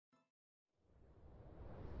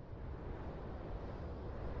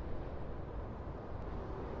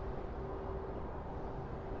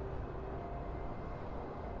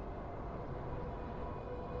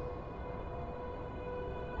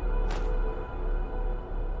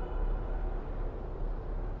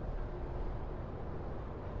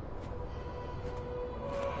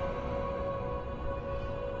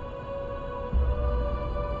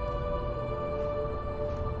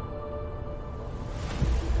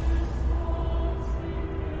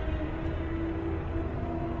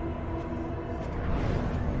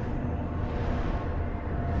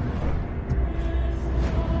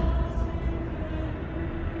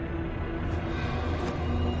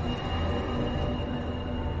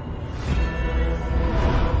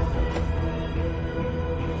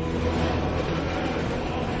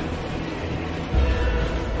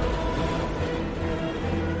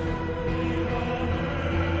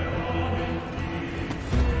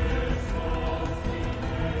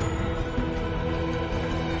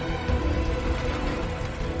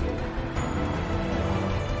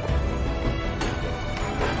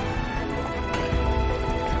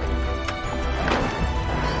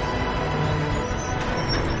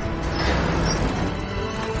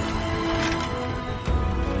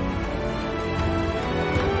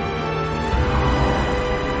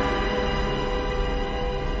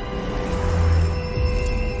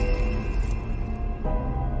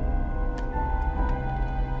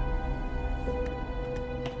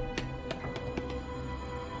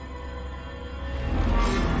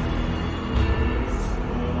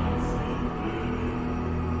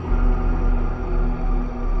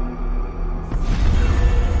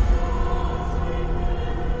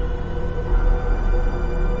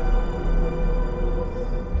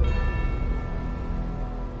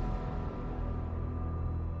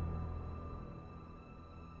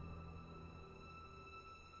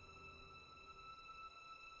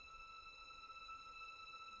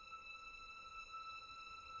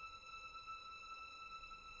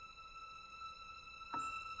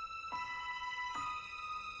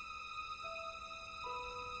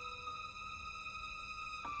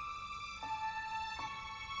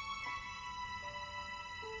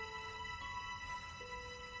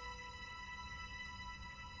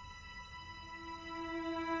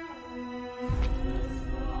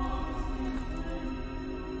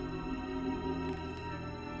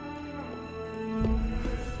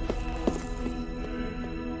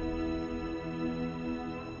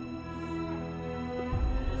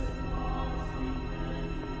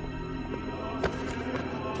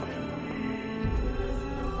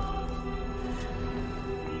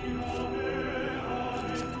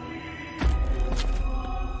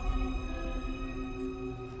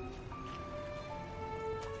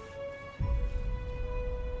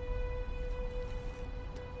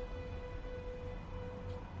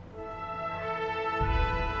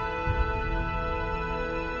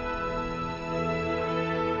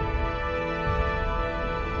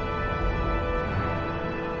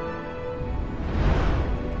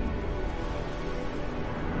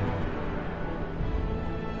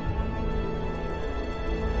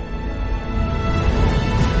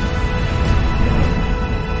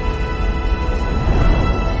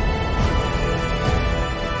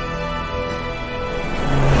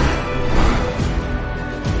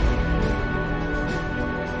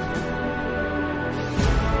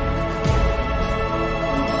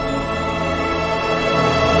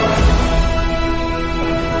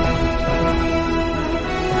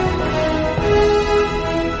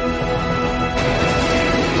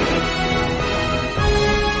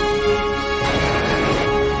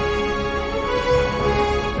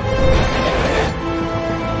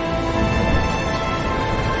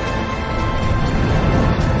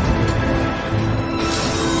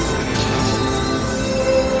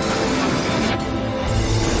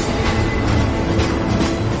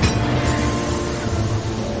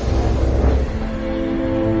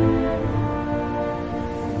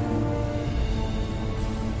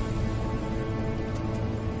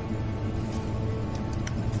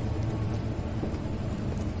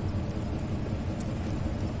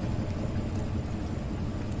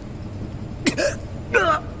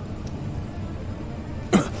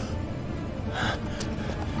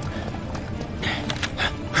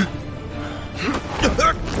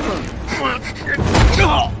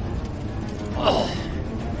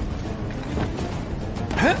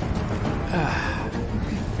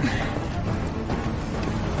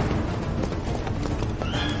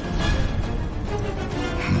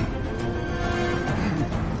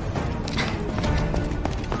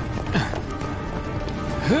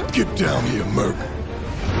down here, Merc.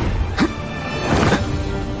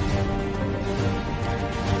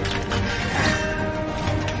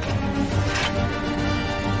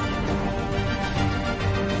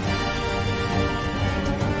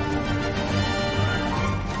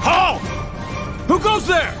 Halt! Who goes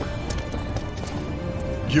there?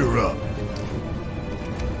 You're up.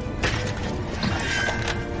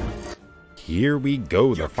 Here we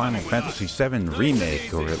go, the Final Fantasy VII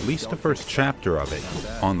Remake, or at least the first chapter of it,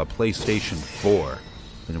 on the PlayStation 4.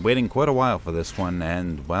 Been waiting quite a while for this one,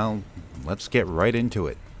 and, well, let's get right into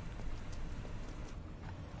it.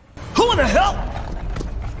 Who in the hell?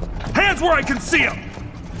 Hands where I can see them!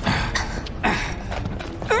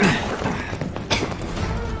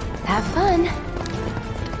 Have fun.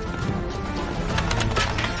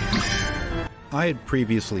 I had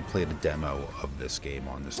previously played a demo of this game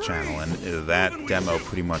on this channel, and that demo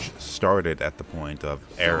pretty much started at the point of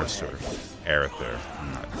Arethyr.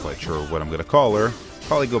 I'm not quite sure what I'm going to call her.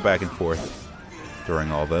 Probably go back and forth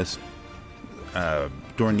during all this.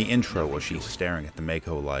 During the intro, where she's staring at the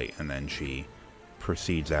mako light, and then she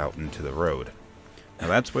proceeds out into the road. Now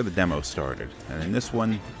that's where the demo started, and in this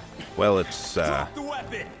one, well, it's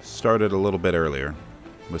started a little bit earlier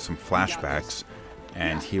with some flashbacks,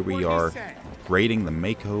 and here we are raiding the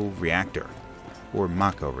mako reactor, or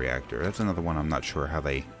mako reactor. That's another one I'm not sure how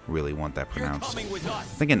they really want that pronounced. I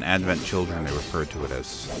think in Advent Children they referred to it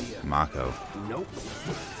as mako.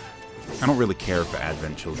 I don't really care for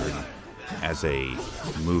Advent Children as a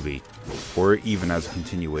movie, or even as a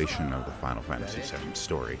continuation of the Final Fantasy VII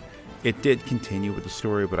story. It did continue with the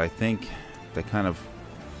story, but I think they kind of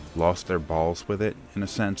lost their balls with it, in a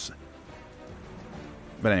sense.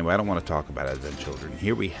 But anyway, I don't want to talk about Advent Children.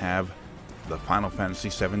 Here we have the Final Fantasy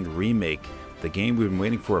VII Remake, the game we've been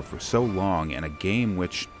waiting for so long, and a game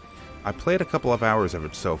which I played a couple of hours of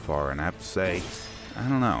it so far, and I have to say, I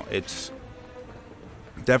don't know, it's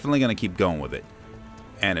definitely going to keep going with it.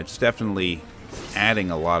 And it's definitely adding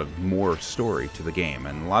a lot of more story to the game,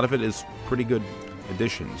 and a lot of it is pretty good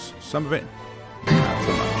additions. Some of it, not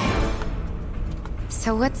so much.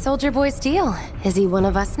 So what's Soldier Boy's deal? Is he one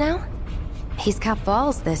of us now? He's got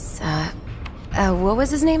balls, this, what was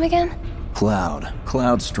his name again?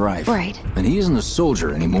 Cloud Strife. Right. And he isn't a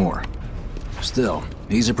soldier anymore. Still,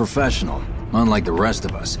 he's a professional, unlike the rest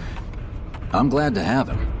of us. I'm glad to have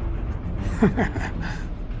him.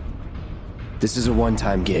 This is a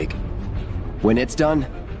one-time gig. When it's done,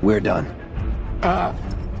 we're done.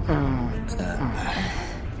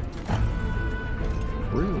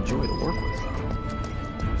 Real joy to work with, though.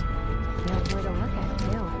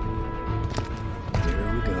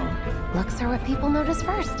 There we go. Looks are what people notice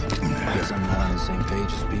first. I guess I'm not on the same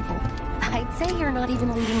page as people. I'd say you're not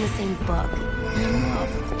even reading the same book.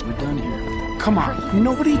 Enough. We're done here. Come on,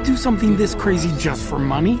 nobody do something this crazy just for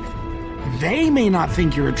money. They may not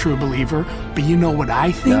think you're a true believer, but you know what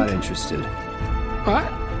I think? Not interested. What?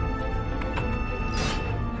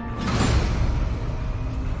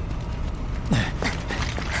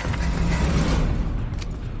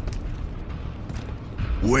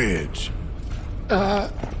 Wedge.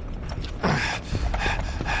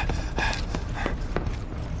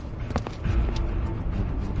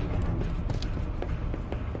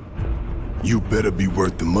 You better be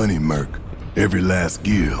worth the money, Merc. Every last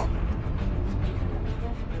gil.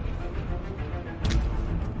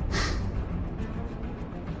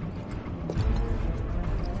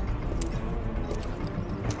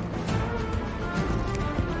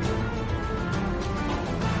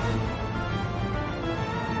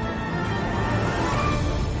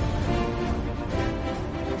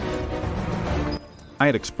 I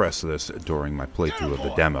had expressed this during my playthrough of the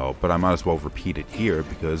demo, but I might as well repeat it here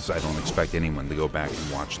because I don't expect anyone to go back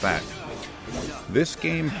and watch that. This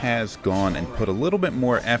game has gone and put a little bit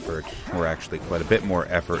more effort, or actually quite a bit more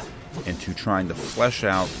effort, into trying to flesh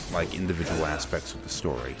out like individual aspects of the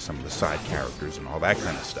story, some of the side characters and all that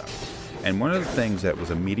kind of stuff. And one of the things that was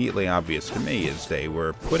immediately obvious to me is they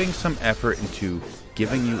were putting some effort into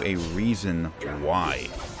giving you a reason why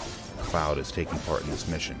Cloud is taking part in this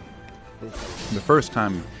mission. The first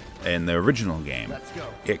time in the original game,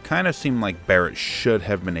 it kind of seemed like Barrett should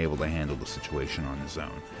have been able to handle the situation on his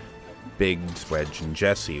own. Biggs, Wedge, and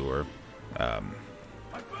Jesse were,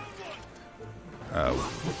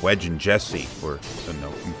 Wedge and Jesse were,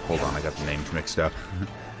 no, hold on, I got the names mixed up.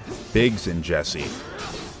 Biggs and Jesse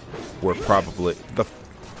were probably,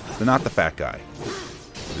 not the fat guy.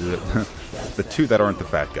 The two that aren't the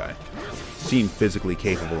fat guy seemed physically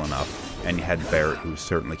capable enough. And you had Barrett, who's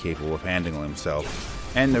certainly capable of handling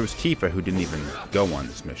himself. And there was Tifa, who didn't even go on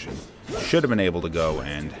this mission. Should have been able to go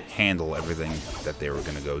and handle everything that they were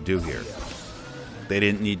going to go do here. They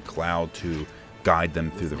didn't need Cloud to guide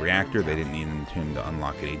them through the reactor. They didn't need him to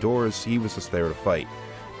unlock any doors. He was just there to fight.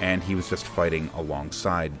 And he was just fighting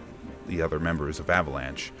alongside the other members of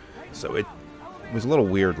Avalanche. So it was a little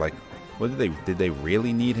weird, like, did they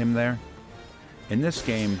really need him there? In this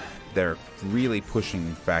game, they're really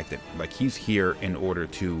pushing the fact that, like, he's here in order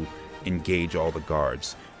to engage all the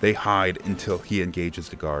guards. They hide until he engages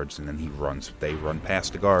the guards, and then they run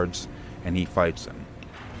past the guards, and he fights them.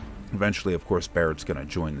 Eventually, of course, Barrett's going to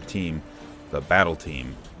join the team, the battle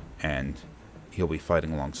team, and he'll be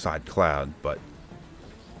fighting alongside Cloud, but,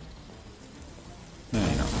 you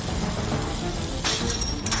know.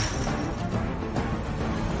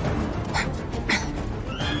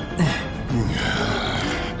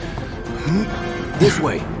 This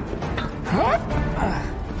way.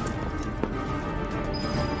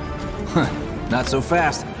 Huh, not so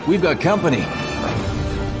fast. We've got company.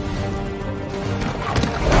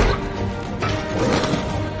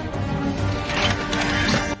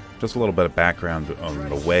 Just a little bit of background on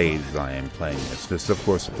the way that I am playing this. This is, of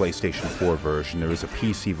course, a PlayStation 4 version. There is a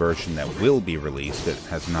PC version that will be released. It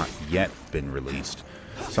has not yet been released.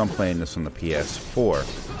 So I'm playing this on the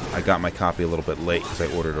PS4. I got my copy a little bit late because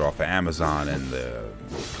I ordered it off of Amazon, and the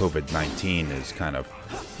COVID-19 is kind of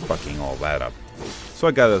fucking all that up. So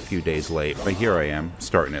I got it a few days late, but here I am,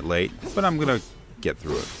 starting it late, but I'm going to get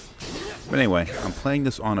through it. But anyway, I'm playing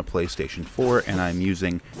this on a PlayStation 4, and I'm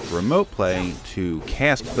using Remote Play to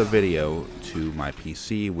cast the video to my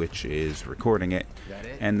PC, which is recording it,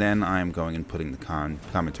 and then I'm going and putting the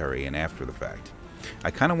commentary in after the fact.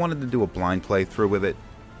 I kind of wanted to do a blind playthrough with it,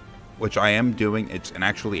 which I am doing. It's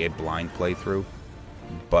actually a blind playthrough,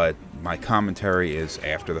 but my commentary is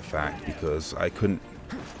after the fact because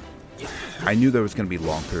I knew there was going to be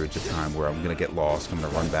long periods of time where I'm going to get lost, I'm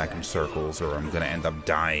going to run back in circles, or I'm going to end up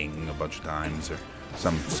dying a bunch of times, or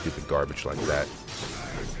some stupid garbage like that.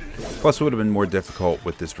 Plus, it would have been more difficult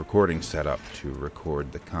with this recording setup to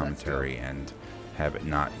record the commentary and have it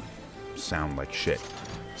not sound like shit.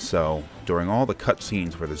 So, during all the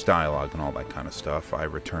cutscenes where there's dialogue and all that kind of stuff, I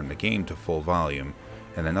return the game to full volume,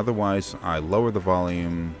 and then otherwise, I lower the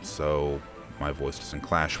volume so my voice doesn't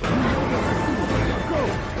clash with it.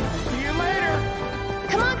 See you later!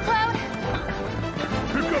 Come on, Cloud!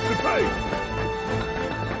 Pick up the pace!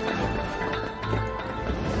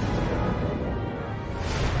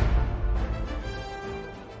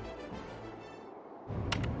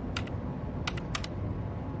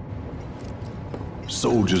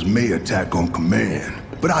 Soldiers may attack on command,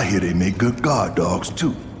 but I hear they make good guard dogs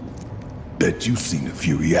too. Bet you've seen a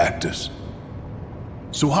few reactors.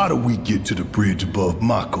 So how do we get to the bridge above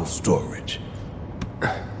mako storage?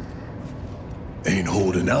 Ain't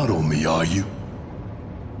holding out on me, are you?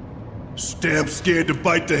 Stamp scared to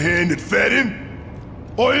bite the hand that fed him?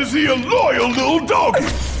 Or is he a loyal little doggy?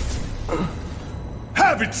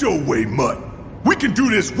 Have it your way, Mutt. We can do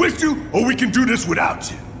this with you, or we can do this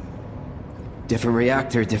without you. Different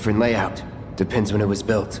reactor, different layout. Depends when it was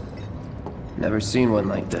built. Never seen one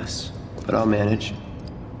like this, but I'll manage.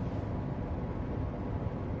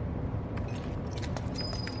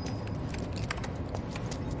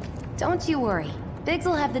 Don't you worry. Biggs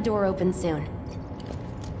will have the door open soon.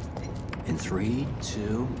 In 3,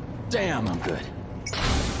 2... Damn, I'm good.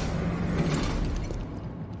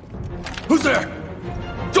 Who's there?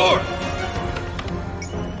 Door!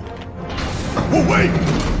 Oh, wait!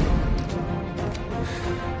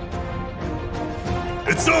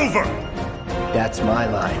 It's over! That's my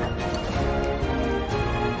line.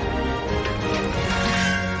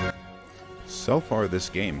 So far, this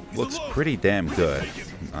game looks pretty damn good.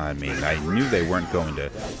 I mean, I knew they weren't going to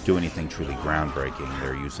do anything truly groundbreaking.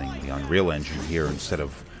 They're using the Unreal Engine here instead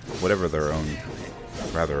of whatever their own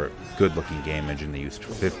rather good-looking game engine they used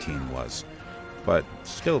for 15 was. But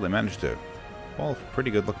still, they managed to pull a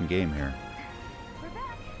pretty good-looking game here.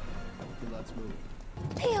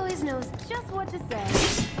 He always knows just what to say.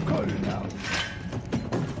 Cut it out.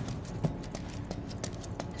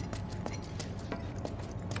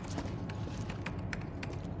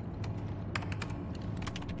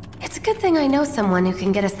 It's a good thing I know someone who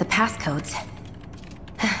can get us the passcodes.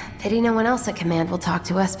 Pity no one else at command will talk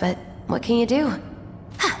to us, but what can you do?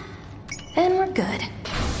 And we're good.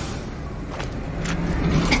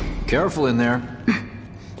 Careful in there.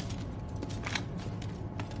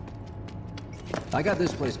 I got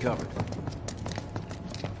this place covered.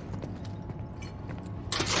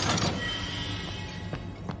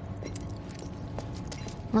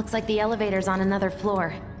 Looks like the elevator's on another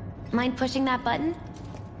floor. Mind pushing that button?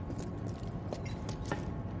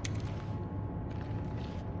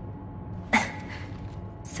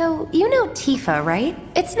 So, you know Tifa, right?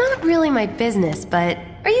 It's not really my business, but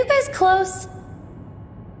are you guys close?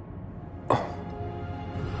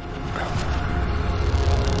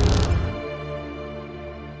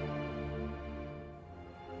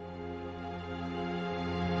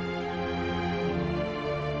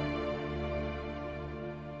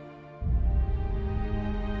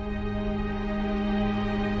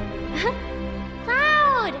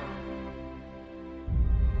 Cloud!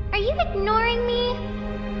 Are you ignoring me?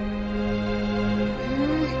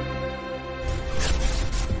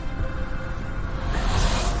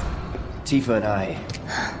 Tifa and I...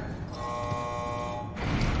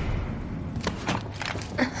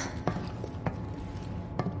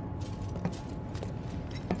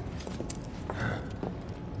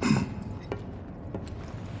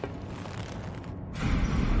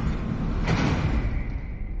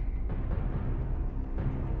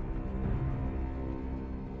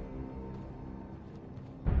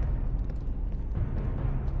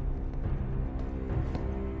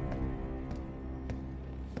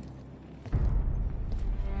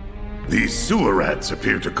 These sewer rats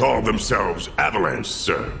appear to call themselves Avalanche,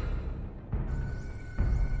 sir.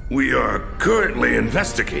 We are currently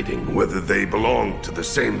investigating whether they belong to the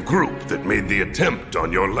same group that made the attempt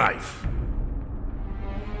on your life.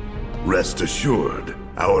 Rest assured,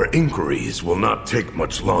 our inquiries will not take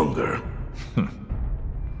much longer.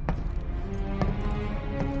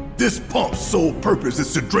 This pump's sole purpose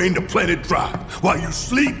is to drain the planet dry. While you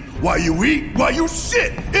sleep, while you eat, while you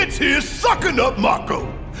shit, it's here sucking up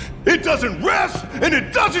mako. It doesn't rest, and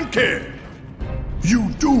it doesn't care.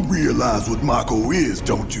 You do realize what mako is,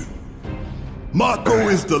 don't you? Mako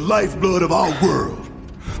is the lifeblood of our world.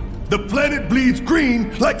 The planet bleeds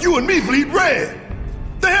green like you and me bleed red.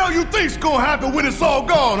 The hell you think's gonna happen when it's all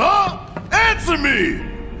gone, huh? Answer me!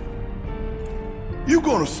 You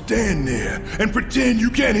gonna stand there and pretend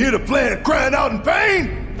you can't hear the planet crying out in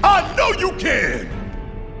pain? I know you can!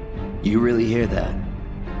 You really hear that?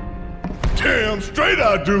 Damn straight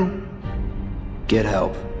I do! Get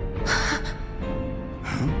help.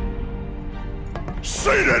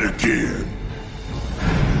 Say that again!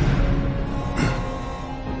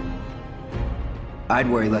 I'd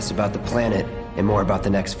worry less about the planet and more about the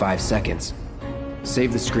next 5 seconds.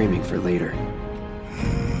 Save the screaming for later.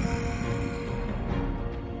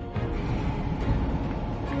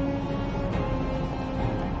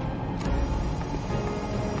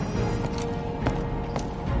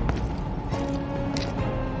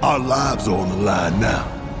 Our lives are on the line now.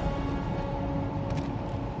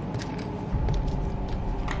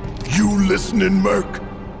 You listening, Merc?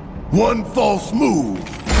 One false move,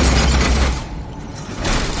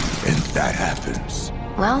 and that happens.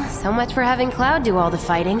 Well, so much for having Cloud do all the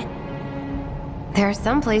fighting. There are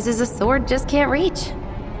some places a sword just can't reach.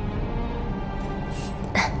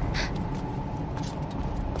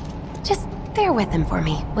 Just bear with him for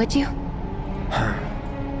me, would you?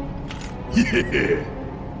 Yeah.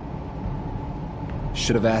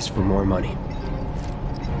 Should have asked for more money.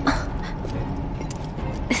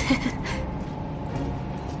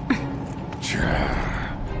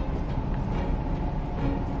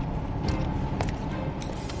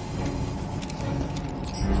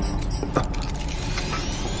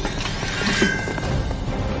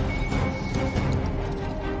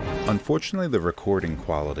 Unfortunately, the recording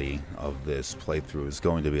quality of this playthrough is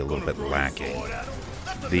going to be a little bit lacking.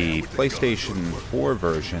 The PlayStation 4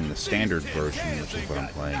 version, the standard version, which is what I'm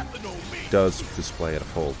playing, does display at a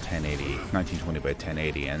full 1080, 1920 by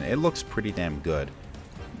 1080, and it looks pretty damn good.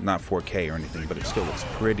 Not 4K or anything, but it still looks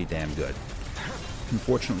pretty damn good.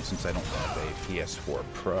 Unfortunately, since I don't have a PS4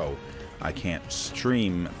 Pro, I can't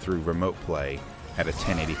stream through Remote Play at a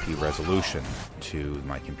 1080p resolution to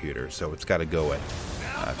my computer, so it's got to go at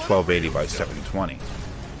 1280 by 720.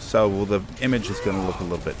 So the image is going to look a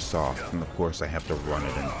little bit soft, and of course I have to run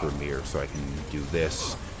it in Premiere so I can do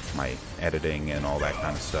this, my editing and all that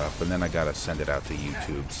kind of stuff, and then I got to send it out to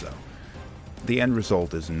YouTube. So the end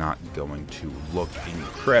result is not going to look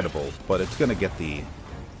incredible, but it's going to get the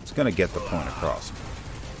point across.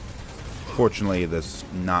 Fortunately, there's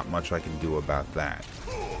not much I can do about that.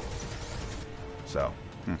 So,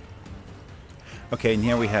 okay, and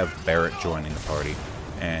here we have Barrett joining the party,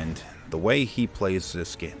 and the way he plays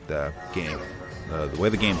this game, the way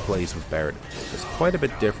the game plays with Barrett is quite a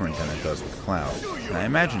bit different than it does with Cloud. And I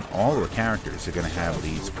imagine all the characters are going to have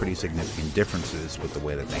these pretty significant differences with the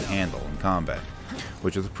way that they handle in combat,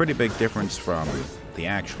 which is a pretty big difference from the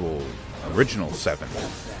actual original 7,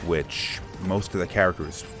 which most of the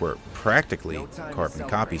characters were practically carbon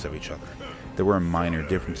copies of each other. There were minor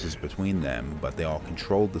differences between them, but they all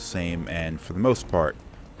controlled the same and, for the most part,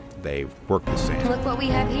 they work the same. Look what we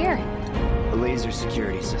have here. A laser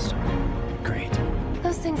security system. Great.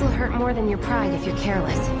 Those things will hurt more than your pride if you're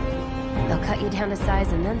careless. They'll cut you down to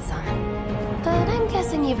size and then some. But I'm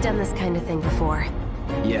guessing you've done this kind of thing before.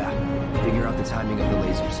 Yeah. Figure out the timing of the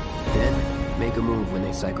lasers. Then, make a move when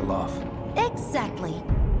they cycle off. Exactly.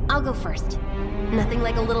 I'll go first. Nothing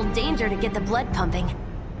like a little danger to get the blood pumping.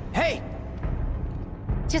 Hey!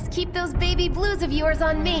 Just keep those baby blues of yours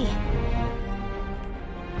on me.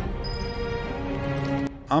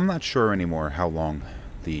 I'm not sure anymore how long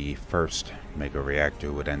the first mega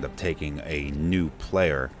reactor would end up taking a new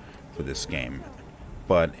player for this game.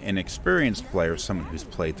 But an experienced player, someone who's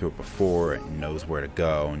played through it before and knows where to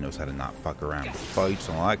go and knows how to not fuck around with fights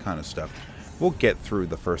and all that kind of stuff, will get through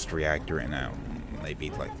the first reactor in maybe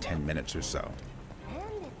like 10 minutes or so.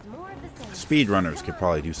 Speedrunners could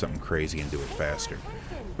probably do something crazy and do it faster,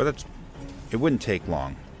 but it wouldn't take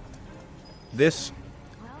long. This,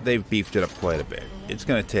 they've beefed it up quite a bit. It's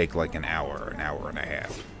going to take like an hour and a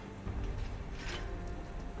half.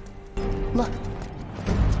 Look.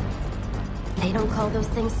 They don't call those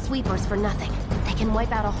things sweepers for nothing. They can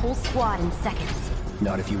wipe out a whole squad in seconds.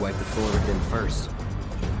 Not if you wipe the floor with them first.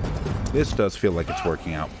 This does feel like it's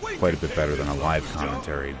working out quite a bit better than a live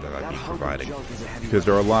commentary that I'd be providing, because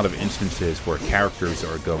there are a lot of instances where characters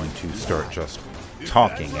are going to start just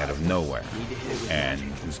talking out of nowhere, and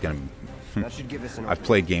it's going to... I've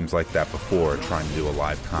played games like that before, trying to do a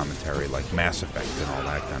live commentary like Mass Effect and all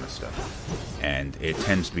that kind of stuff, and it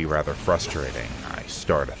tends to be rather frustrating. I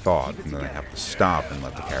start a thought, and then I have to stop and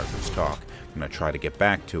let the characters talk, and I try to get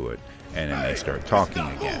back to it, and then they start talking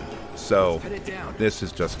again. So, this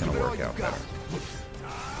is just going to work out better.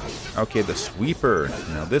 Okay, the sweeper.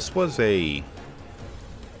 Now, this was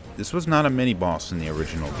not a mini-boss in the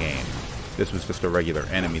original game. This was just a regular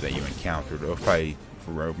enemy that you encountered. If I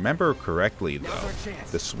remember correctly, though,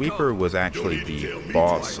 the sweeper was actually the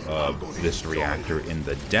boss of this reactor in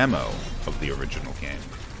the demo of the original game.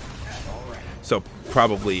 So,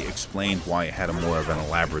 probably explained why it had a more of an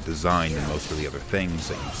elaborate design than most of the other things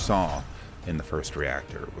that you saw in the first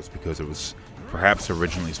reactor. It was because it was perhaps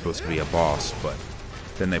originally supposed to be a boss, but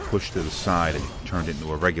then they pushed to the side and turned it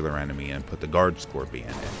into a regular enemy and put the guard scorpion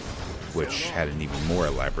in, which had an even more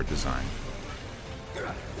elaborate design.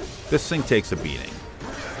 This thing takes a beating,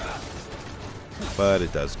 but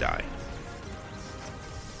it does die.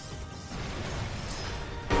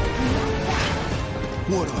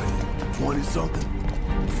 What are you, 20-something?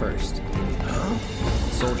 First. Huh?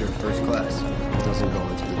 Soldier first class. Doesn't go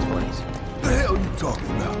into the 20s. The hell you talking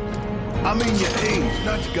about? I mean your age,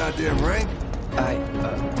 not your goddamn rank.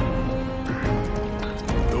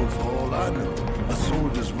 Though for all I know, a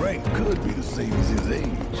soldier's rank could be the same as his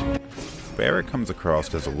age. Barrett comes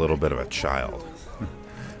across as a little bit of a child.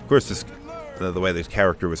 Of course, the way this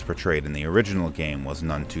character was portrayed in the original game was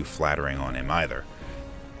none too flattering on him either.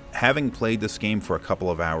 Having played this game for a couple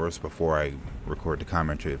of hours before I record the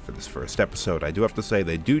commentary for this first episode, I do have to say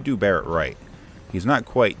they do Barrett right. He's not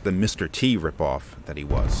quite the Mr. T ripoff that he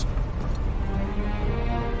was.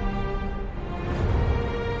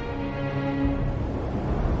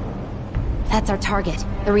 That's our target,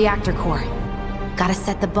 the reactor core. Gotta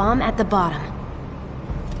set the bomb at the bottom.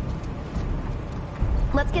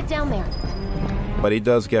 Let's get down there. But he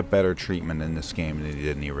does get better treatment in this game than he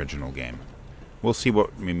did in the original game. We'll see what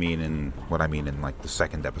I mean in like the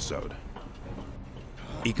second episode.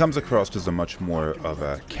 He comes across as a much more of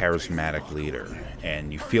a charismatic leader,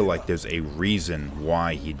 and you feel like there's a reason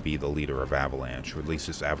why he'd be the leader of Avalanche, or at least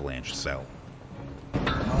this Avalanche cell.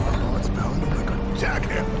 Oh, it's pounding like a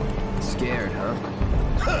jackhammer. Scared,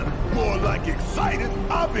 huh? More like excited.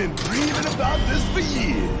 I've been dreaming about this for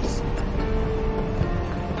years.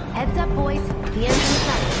 Heads up, boys. The end's in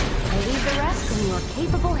sight. I leave the rest in your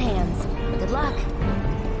capable hands. Good luck.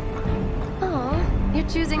 Aw, you're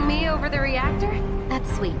choosing me over the reactor?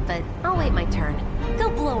 That's sweet, but I'll wait my turn. Go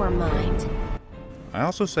blow her mind. I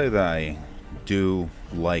also say that I do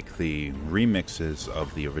like the remixes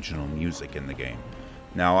of the original music in the game.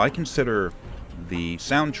 Now, I consider the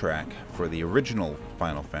soundtrack for the original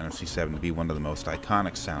Final Fantasy VII to be one of the most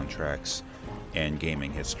iconic soundtracks in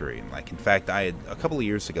gaming history. Like, in fact, a couple of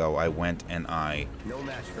years ago, I went and I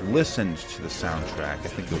listened to the soundtrack. I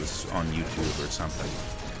think it was on YouTube or something.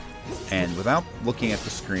 And without looking at the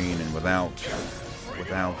screen and without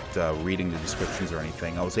reading the descriptions or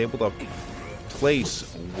anything, I was able to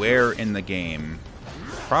place where in the game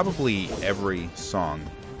probably every song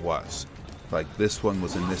was. Like, this one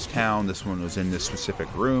was in this town, this one was in this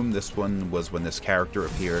specific room, this one was when this character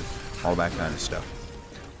appeared, all that kind of stuff.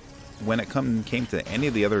 when it came to any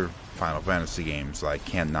of the other Final Fantasy games, I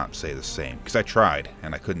cannot say the same, because I tried,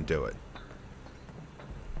 and I couldn't do it.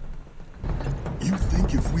 You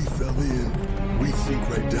think if we fell in, we'd sink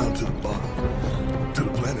right down to the bottom? To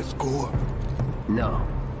the planet's core? No.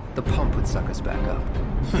 The pump would suck us back up.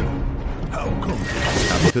 How come?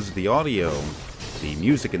 Now, because of the audio, the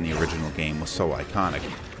music in the original game was so iconic,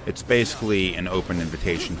 it's basically an open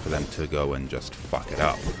invitation for them to go and just fuck it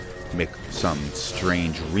up. Make some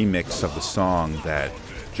strange remix of the song that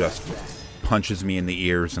just punches me in the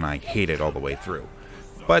ears and I hate it all the way through.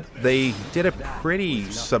 But they did a pretty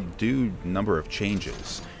subdued number of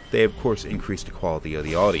changes. They, of course, increased the quality of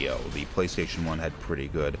the audio. The PlayStation 1 had pretty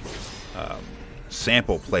good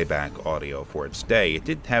sample playback audio for its day. It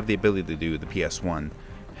did have the ability to do, the PS1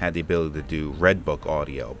 had the ability to do Red Book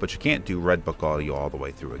audio, but you can't do Red Book audio all the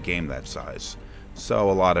way through a game that size. So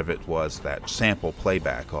a lot of it was that sample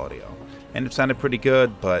playback audio. And it sounded pretty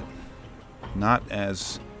good, but not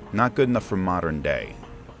good enough for modern day.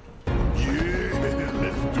 Yeah,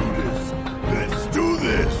 let's do this. Let's do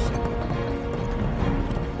this.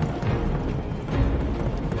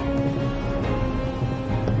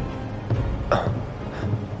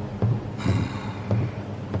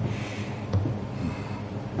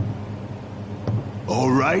 All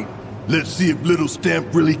right, let's see if Little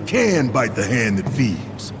Stamp really can bite the hand that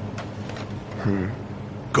feeds.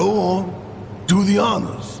 Go on, do the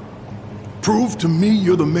honors. Prove to me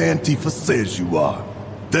you're the man Tifa says you are.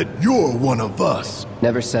 That you're one of us.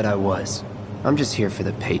 Never said I was. I'm just here for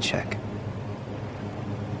the paycheck.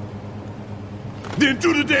 Then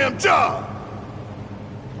do the damn job!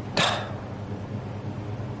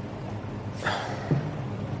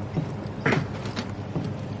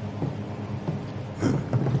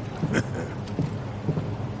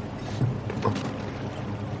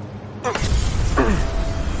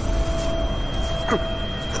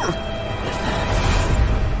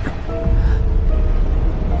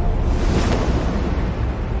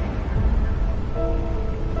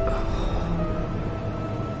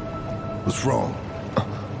 What's wrong?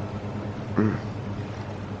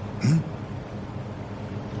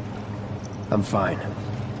 I'm fine.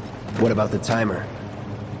 What about the timer?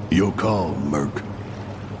 Your call, Merc.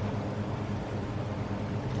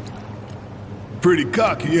 Pretty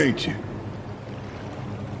cocky, ain't you?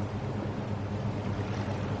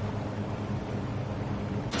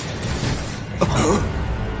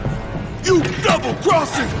 You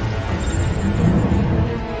double-crossing!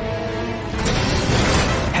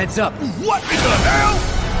 Heads up! What in the hell?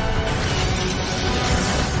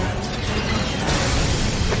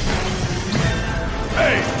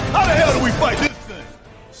 Hey, how the hell do we fight this thing?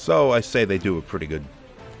 So I say they did a pretty good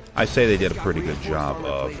job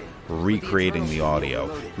of recreating the audio,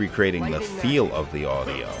 recreating the feel of the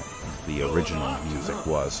audio, the original music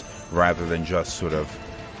was, rather than just sort of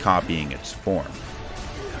copying its form.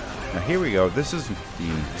 Now here we go, this is the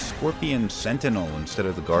Scorpion Sentinel instead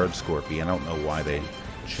of the Guard Scorpion. I don't know why they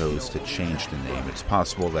chose to change the name. It's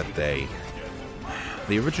possible that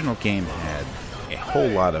the original game had a whole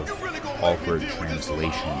lot of awkward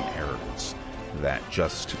translation errors that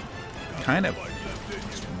just kind of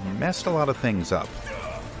messed a lot of things up.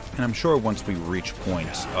 And I'm sure once we reach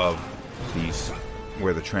points of these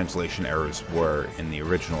where the translation errors were in the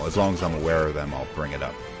original, as long as I'm aware of them, I'll bring it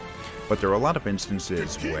up. But there are a lot of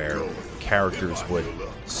instances where characters would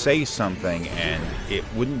say something and it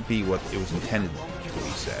wouldn't be what it was intended to be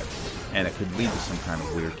said. And it could lead to some kind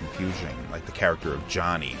of weird confusion. Like the character of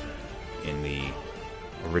Johnny in the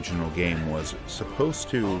original game was supposed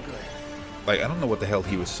to... Like, I don't know what the hell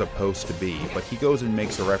he was supposed to be, but he goes and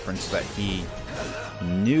makes a reference that he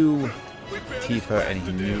knew Tifa and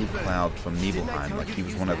he knew Cloud from Nibelheim, like he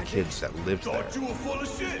was one of the kids that lived there.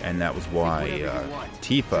 And that was why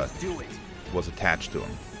Tifa was attached to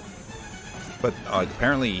him. But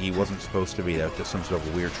apparently he wasn't supposed to be. That was just some sort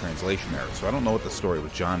of a weird translation error. So I don't know what the story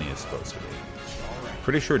with Johnny is supposed to be.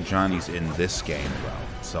 Pretty sure Johnny's in this game,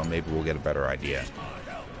 though, so maybe we'll get a better idea.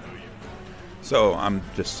 So I'm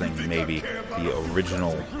just saying maybe the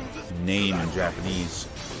original name in Japanese,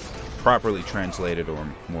 properly translated or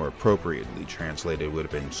more appropriately translated, would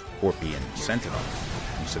have been Scorpion Sentinel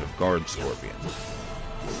instead of Guard Scorpion.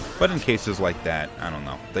 But in cases like that, I don't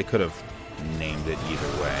know. They could have named it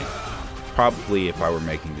either way. Probably if I were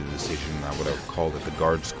making the decision, I would have called it the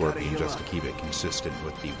Guard Scorpion just to keep it consistent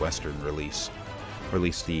with the Western release. Or at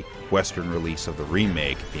least the Western release of the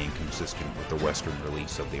remake being consistent with the Western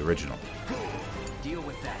release of the original.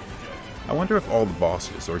 I wonder if all the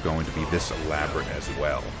bosses are going to be this elaborate as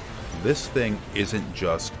well. This thing isn't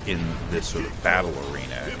just in this sort of battle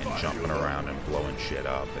arena and jumping around and blowing shit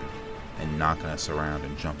up and knocking us around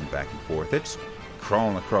and jumping back and forth. It's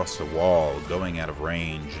crawling across the wall, going out of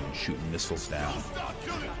range, and shooting missiles down.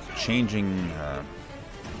 Changing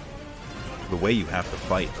the way you have to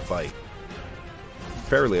fight the fight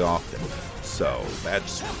fairly often. So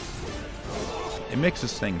it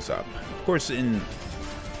mixes things up. Of course, in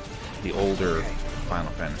the older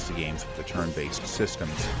Final Fantasy games with the turn-based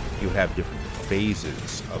systems, you would have different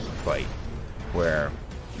phases of the fight, where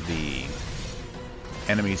the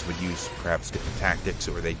enemies would use perhaps different tactics,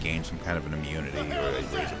 or they'd gain some kind of an immunity, or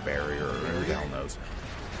they'd raise a barrier, or who the hell knows.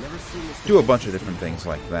 Do a bunch of different things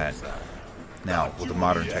like that. Now, with the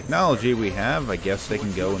modern technology we have, I guess they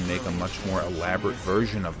can go and make a much more elaborate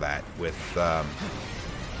version of that with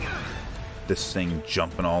this thing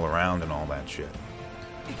jumping all around and all that shit.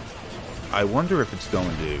 I wonder if it's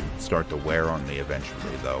going to start to wear on me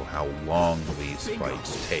eventually, though, how long these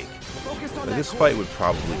fights take. But this fight would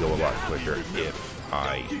probably go a lot quicker if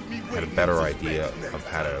I had a better idea of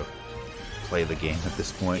how to play the game at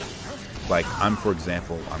this point. Like, for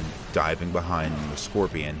example, I'm diving behind the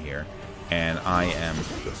Scorpion here, and I am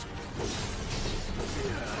just...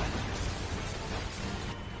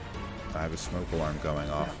 I have a smoke alarm going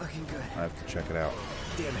off. I have to check it out.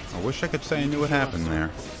 I wish I could say I knew what happened there.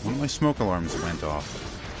 One of my smoke alarms went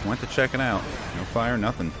off. Went to check it out. No fire,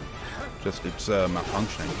 nothing. Just, it's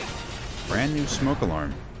malfunctioning. Brand new smoke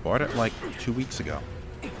alarm. Bought it like 2 weeks ago.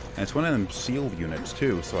 And it's one of them sealed units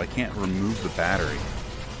too, so I can't remove the battery.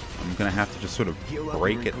 I'm gonna have to just sort of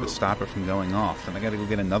break it to stop it from going off. Then I gotta go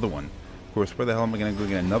get another one. Of course, where the hell am I gonna go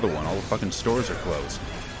get another one? All the fucking stores are closed.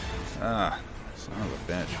 Ah, son of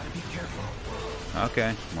a bitch.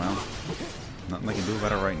 Okay, well, nothing I can do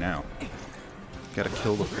about it right now. Gotta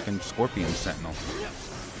kill the freaking Scorpion Sentinel.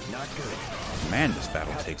 Man, this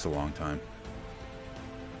battle takes a long time.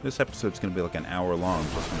 This episode's gonna be like an hour long,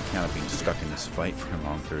 just on account of being stuck in this fight for a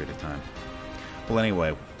long period of time. Well,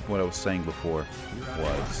 anyway, what I was saying before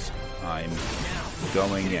was I'm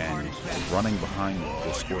going and running behind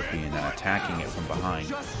the Scorpion and attacking it from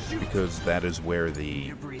behind, because that is where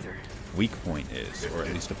the weak point is, or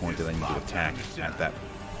at least a point that I need to attack at that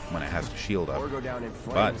when it has the shield up.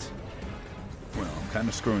 But, well, I'm kind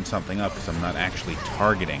of screwing something up because I'm not actually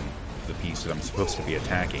targeting the piece that I'm supposed to be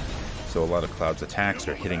attacking. So a lot of Cloud's attacks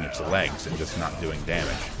are hitting its legs and just not doing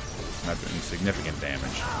damage. Not doing significant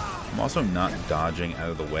damage. I'm also not dodging out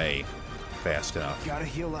of the way fast enough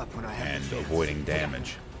and avoiding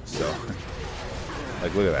damage. So,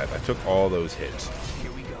 like, look at that. I took all those hits.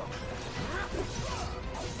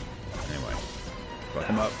 Anyway, fuck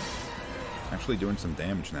him up. Actually doing some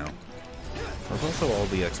damage now. There's also all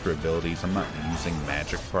the extra abilities. I'm not using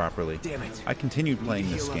magic properly. I continued playing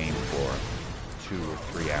this game for 2 or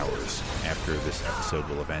 3 hours after this episode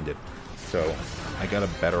will have ended. So, I got a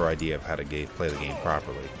better idea of how to play the game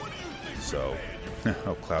properly. So,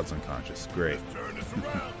 oh, Cloud's unconscious. Great.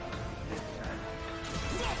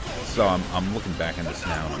 So, I'm looking back on this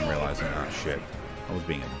now and I'm realizing, oh shit, I was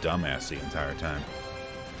being a dumbass the entire time.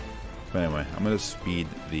 But anyway, I'm going to speed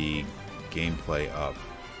the gameplay up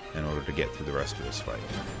in order to get through the rest of this fight.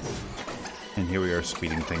 And here we are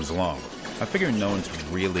speeding things along. I figure no one's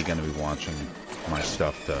really going to be watching my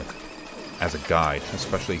stuff as a guide,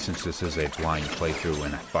 especially since this is a blind playthrough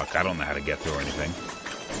and fuck, I don't know how to get through anything.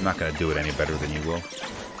 I'm not going to do it any better than you will.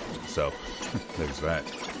 So, there's that.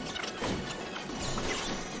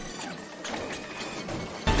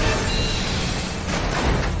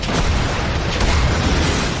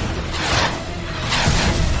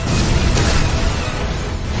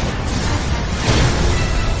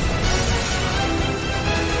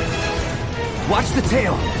 Watch the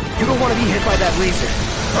tail! You don't want to be hit by that laser.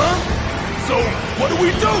 Huh? So, what do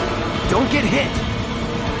we do? Don't get hit!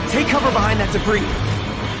 Take cover behind that debris.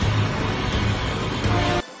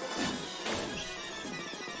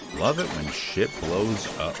 Love it when shit blows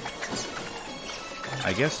up.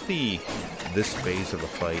 I guess this phase of the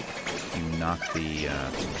fight, you knock the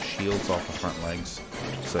shields off the front legs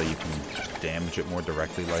so you can damage it more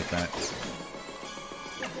directly like that.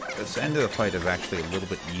 This end of the fight is actually a little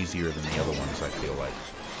bit easier than the other ones, I feel like.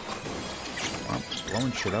 Oh, I'm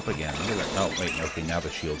blowing shit up again. Look at that. Oh, wait, okay, now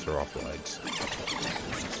the shields are off the legs.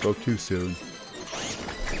 Spoke too soon.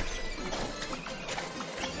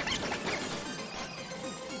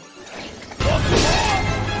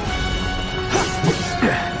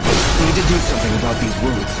 Need to do something about these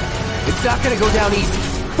wounds. It's not gonna go down easy.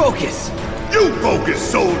 Focus! You focus,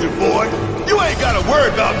 soldier boy! You ain't gotta worry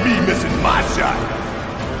about me missing my shot!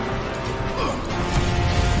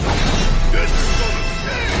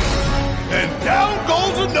 And down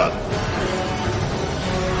goes another!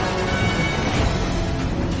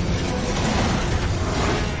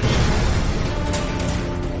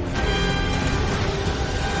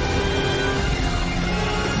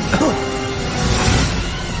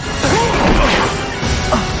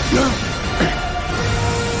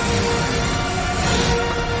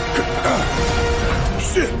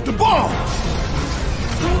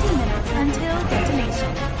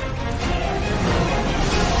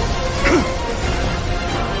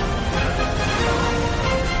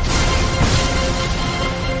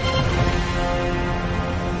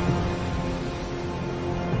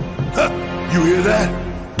 You hear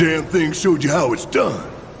that? Damn thing showed you how it's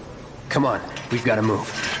done. Come on, we've got to move.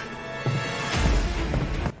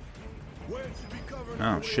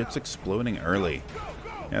 Oh, shit's exploding early.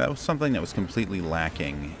 Yeah, that was something that was completely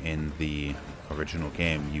lacking in the original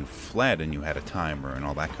game. You fled and you had a timer and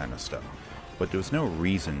all that kind of stuff. But there was no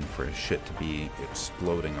reason for shit to be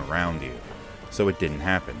exploding around you. So it didn't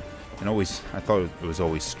happen. And I thought it was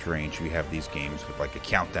always strange. We have these games with like a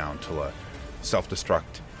countdown to a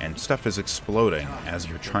self-destruct and stuff is exploding as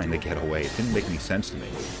you're trying to get away. It didn't make any sense to me.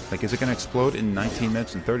 Like, is it going to explode in 19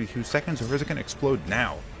 minutes and 32 seconds or is it going to explode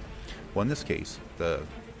now? Well, in this case, the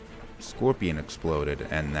scorpion exploded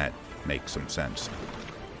and that makes some sense.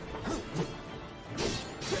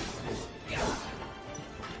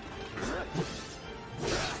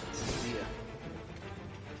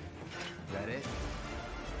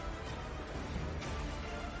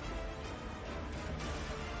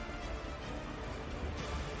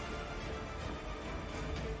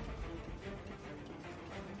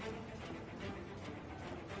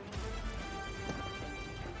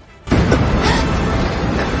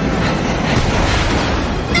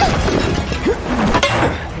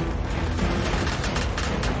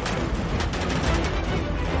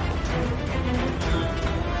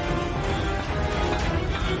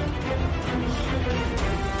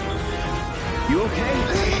 You okay?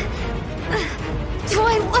 Do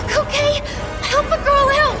I look okay? Help a girl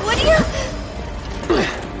out, would you?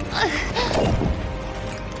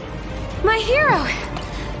 My hero!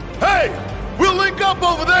 Hey! We'll link up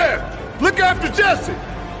over there! Look after Jesse!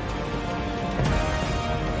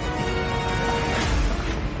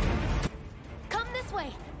 Come this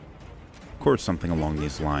way. Of course, something along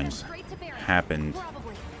these lines happened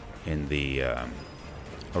in the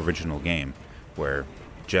original game, where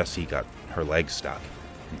Jessie got her leg stuck,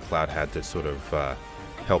 and Cloud had to sort of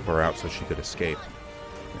help her out so she could escape.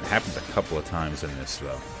 It happens a couple of times in this,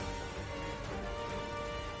 though.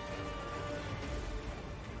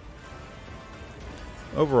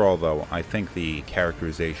 Overall, though, I think the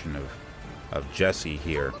characterization of Jessie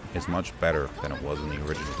here is much better than it was in the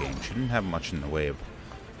original game. She didn't have much in the way of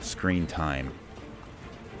screen time.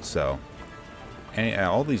 So,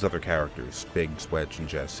 all these other characters, Biggs, Wedge, and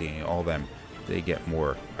Jessie, all them, they get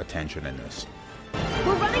more attention in this.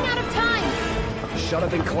 We're running out of time! Shut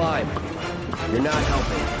up and climb. You're not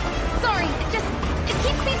helping. Sorry, it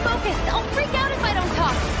keeps me focused. I'll freak out if I don't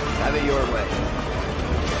talk. Have it your way.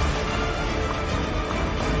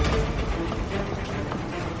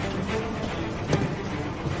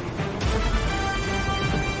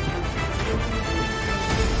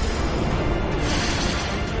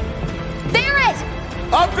 There it!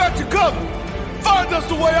 I've got you covered! Find us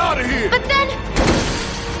the way out of here! But then...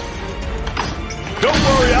 Don't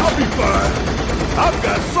worry, I'll be fine. I've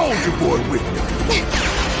got Soldier Boy with me.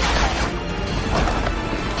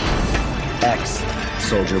 X,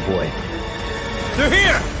 Soldier Boy. They're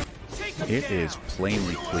here! It is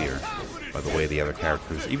plainly clear by the way the other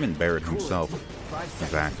characters, even Barrett himself,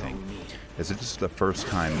 is acting, as this is the first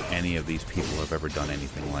time any of these people have ever done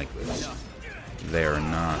anything like this. They are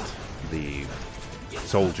not the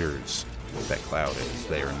soldiers that Cloud is.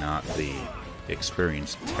 They are not the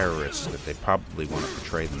experienced terrorists that they probably want to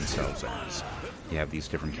portray themselves as. You have these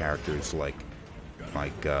different characters like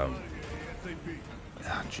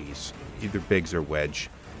either Biggs or Wedge.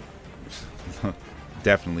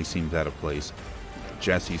 Definitely seems out of place.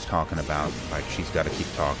 Jessie's talking about like she's got to keep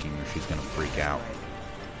talking or she's gonna freak out.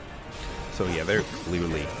 So yeah, they're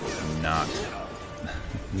clearly not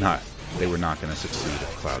they were not going to succeed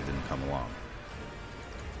if Cloud didn't come along.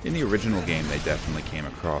 In the original game, they definitely came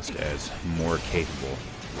across as more capable,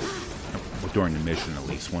 during the mission at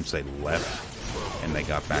least. Once they left and they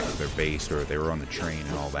got back to their base or they were on the train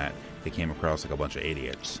and all that, they came across like a bunch of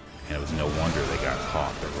idiots. And it was no wonder they got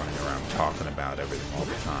caught. They're running around talking about everything all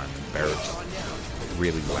the time. And Barrett's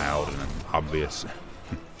really loud and obvious.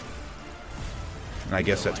 And I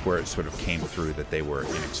guess that's where it sort of came through that they were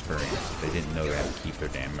inexperienced. They didn't know they had to keep their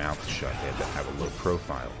damn mouths shut. They had to have a low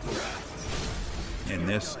profile. In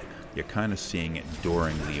this, you're kind of seeing it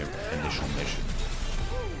during the initial mission.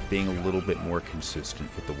 Being a little bit more consistent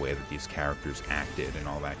with the way that these characters acted and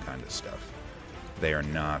all that kind of stuff. They are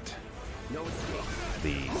not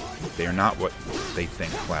what they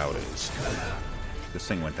think Cloud is. This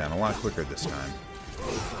thing went down a lot quicker this time.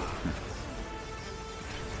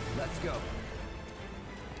 Let's go.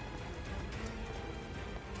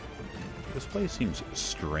 This place seems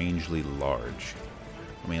strangely large.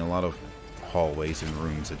 I mean, a lot of hallways and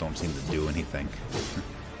rooms that don't seem to do anything.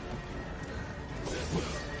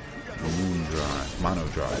 Moon Drive. Mono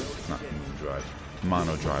Drive, not Moon Drive.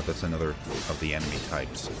 Monodrive, that's another of the enemy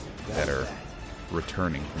types that are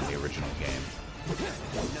returning from the original game.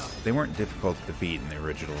 They weren't difficult to defeat in the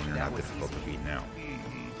original, and they're not difficult to defeat now.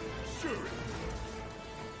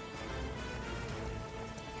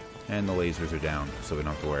 And the lasers are down, so we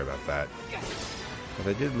don't have to worry about that. But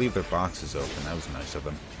they did leave their boxes open. That was nice of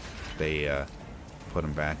them. They put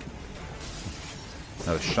them back.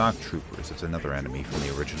 Now the shock troopers, it's another enemy from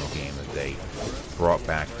the original game that they brought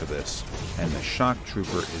back for this. And the shock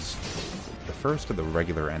trooper is the first of the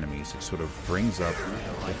regular enemies. It sort of brings up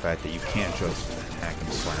the fact that you can't just attack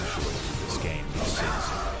and slash with this game. These things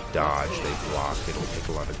dodge, they block, they don't take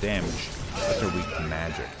a lot of damage, but they're weak to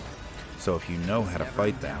magic. So if you know how to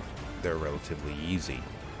fight them, they're relatively easy.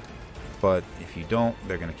 But if you don't,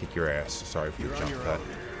 they're going to kick your ass. Sorry for your jump cut.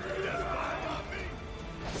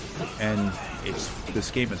 And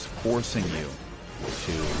this game is forcing you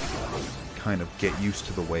to kind of get used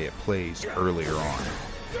to the way it plays earlier on.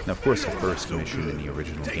 Now, of course, the first mission in the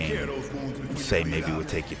original game, say, maybe would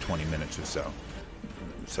take you 20 minutes or so.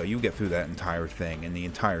 So you get through that entire thing, and the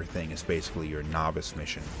entire thing is basically your novice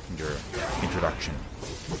mission, your introduction.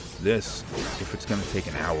 This, if it's going to take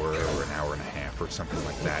an hour or an hour and a half or something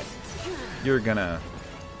like that, you're gonna...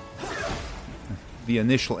 The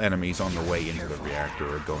initial enemies on the way into the reactor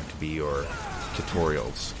are going to be your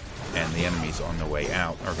tutorials, and the enemies on the way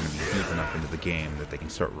out are going to be deep enough into the game that they can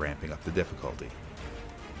start ramping up the difficulty.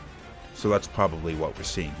 So that's probably what we're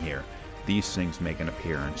seeing here. These things make an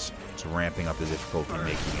appearance. It's ramping up the difficulty,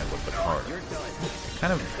 making it a little bit harder.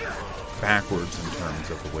 Kind of backwards in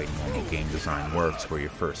terms of the way normal game design works, where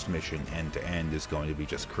your first mission end to end is going to be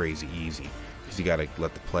just crazy easy, because you got to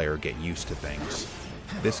let the player get used to things.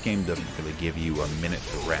 This game doesn't really give you a minute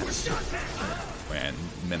to rest and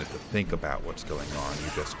a minute to think about what's going on.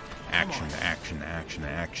 You just action to action to action to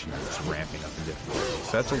action, and it's ramping up the difficulty.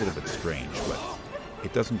 So that's a little bit strange, but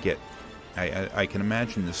it doesn't get... I can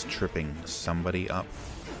imagine this tripping somebody up,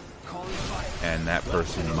 and that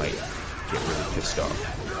person might get really pissed off.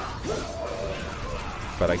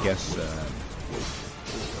 But I guess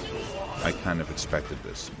I kind of expected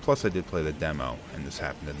this. Plus I did play the demo, and this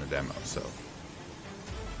happened in the demo, so...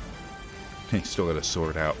 I still gotta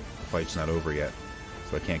sort it out. The fight's not over yet,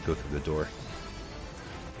 so I can't go through the door.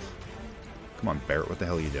 Come on, Barrett, what the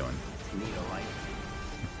hell are you doing?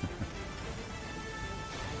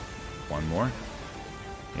 One more?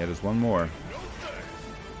 Yeah, there's one more.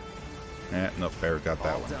 Nope, Barrett got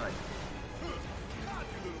that one.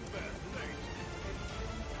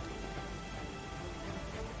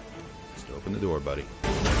 Just open the door, buddy.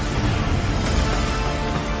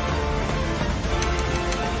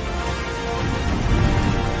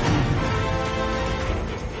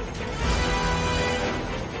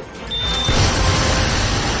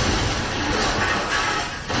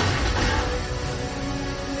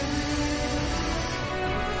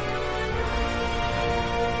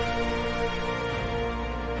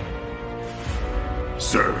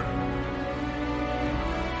 Sir.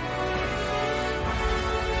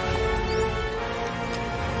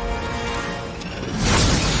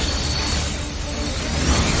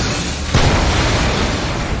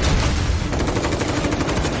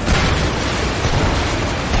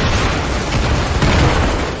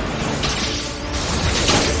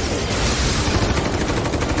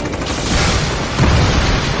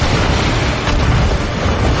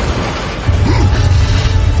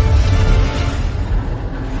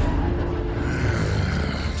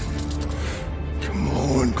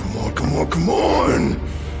 Come on!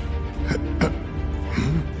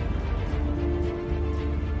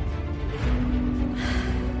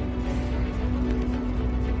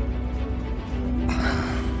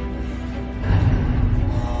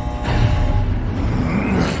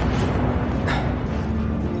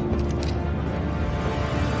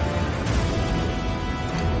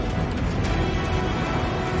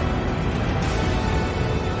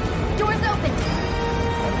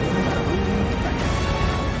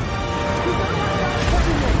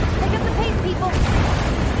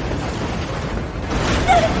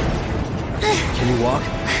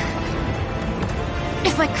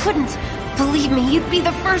 Couldn't. Believe me, you'd be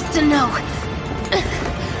the first to know.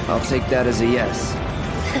 I'll take that as a yes.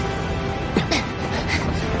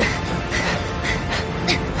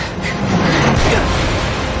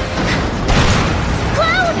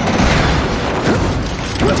 Cloud!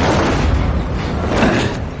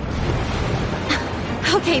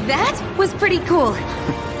 Okay, that was pretty cool.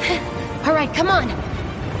 All right, come on.